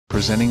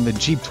Presenting the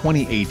Jeep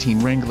 2018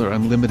 Wrangler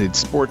Unlimited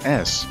Sport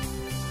S.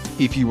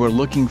 If you are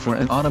looking for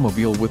an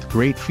automobile with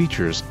great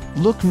features,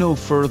 look no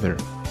further.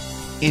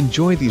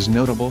 Enjoy these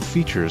notable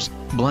features: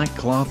 black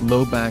cloth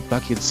low-back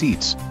bucket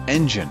seats,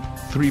 engine,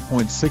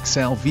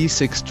 3.6L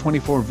V6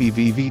 24V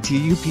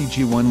VVT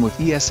UPG1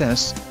 with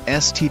ESS,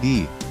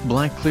 STD,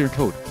 black clear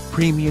coat,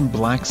 premium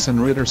black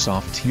Sunrider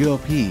soft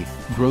top,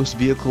 gross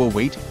vehicle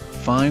weight,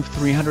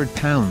 5,300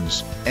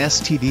 pounds,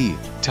 STD,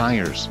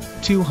 tires,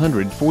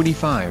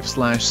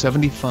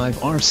 245/75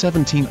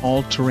 R17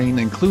 all-terrain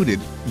included,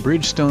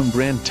 Bridgestone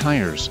brand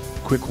tires,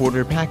 quick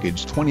order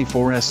package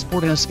 24S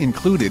Sport S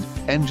included,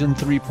 engine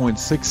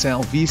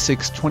 3.6L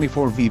V6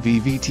 24V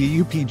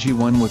VVT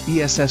UPG1 with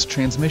ESS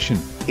transmission,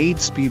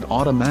 8-speed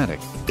automatic,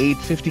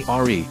 850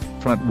 RE,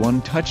 front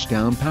 1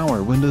 touchdown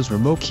power windows,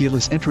 remote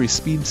keyless entry,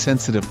 speed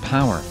sensitive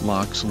power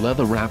locks,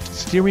 leather wrapped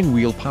steering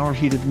wheel, power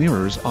heated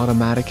mirrors,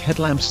 automatic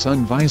headlamps,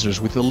 sun visors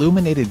with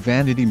illuminated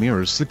vanity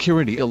mirrors,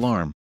 security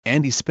alarm,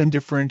 anti-spin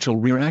differential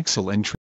rear axle, and